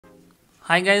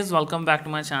Hi guys, welcome back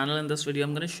to my channel. In this video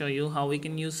I'm going to show you how we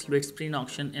can use split screen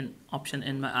option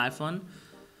in my iPhone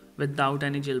without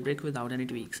any jailbreak, without any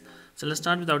tweaks. So let's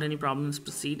start without any problems,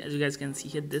 proceed. As you guys can see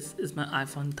here, this is my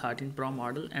iPhone 13 Pro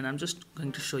model and I'm just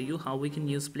going to show you how we can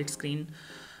use split screen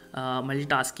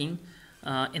multitasking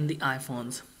in the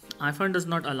iPhones. iPhone does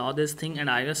not allow this thing, and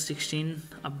iOS16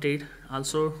 update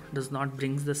also does not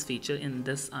bring this feature in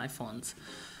this iPhones.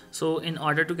 So in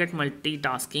order to get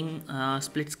multitasking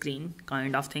split screen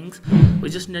kind of things, we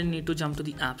just need to jump to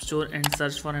the App Store and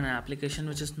search for an application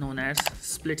which is known as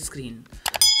split screen.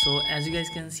 So as you guys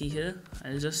can see here,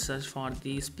 I'll just search for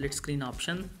the split screen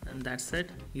option and that's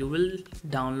it. You will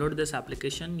download this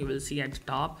application. You will see at the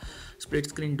top split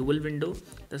screen dual window.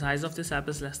 The size of this app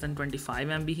is less than 25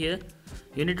 MB here.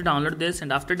 You need to download this,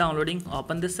 and after downloading,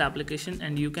 open this application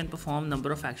and you can perform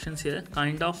number of actions here,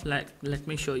 kind of like, let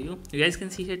me show you. You guys can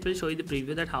see here, it will show you the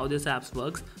preview that how this app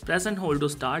works. Press and hold to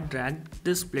start, drag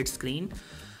this split screen,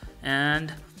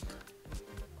 and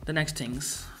the next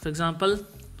things, for example,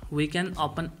 we can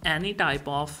open any type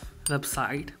of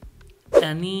website,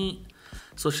 any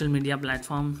social media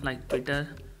platform like Twitter,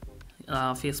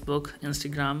 Facebook,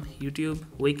 Instagram, YouTube.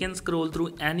 We can scroll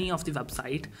through any of the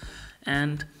website,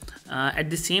 and at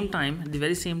the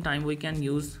very same time we can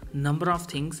use number of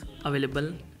things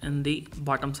available in the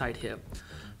bottom side here.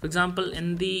 For example,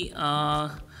 in the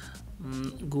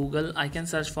Google, I can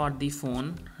search for the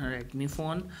phone, Redmi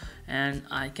phone, and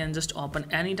I can just open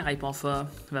any type of a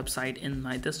website in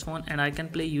this phone and I can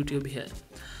play YouTube here.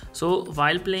 So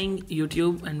while playing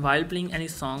YouTube and while playing any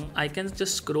song, I can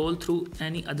just scroll through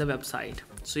any other website.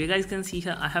 So you guys can see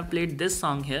here, I have played this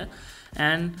song here,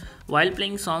 and while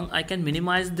playing song I can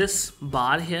minimize this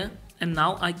bar here, and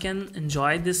now I can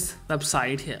enjoy this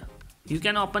website here. You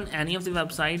can open any of the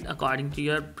website according to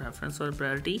your preference or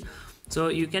priority. So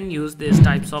you can use these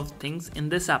types of things in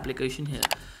this application here.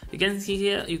 You can see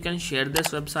here, you can share this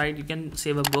website, you can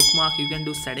save a bookmark, you can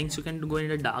do settings, you can go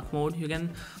into dark mode, you can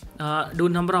do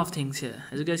number of things here.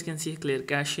 As you guys can see, clear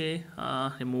cache,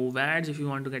 remove ads. If you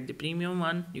want to get the premium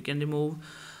one, you can remove.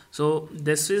 So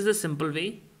this is the simple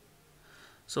way.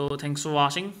 So thanks for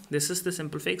watching. This is the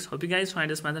simple fix. Hope you guys find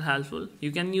this method helpful.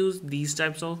 You can use these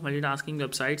types of multitasking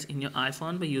websites in your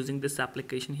iPhone by using this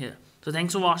application here. So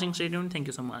thanks for watching. Stay tuned. Thank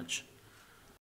you so much.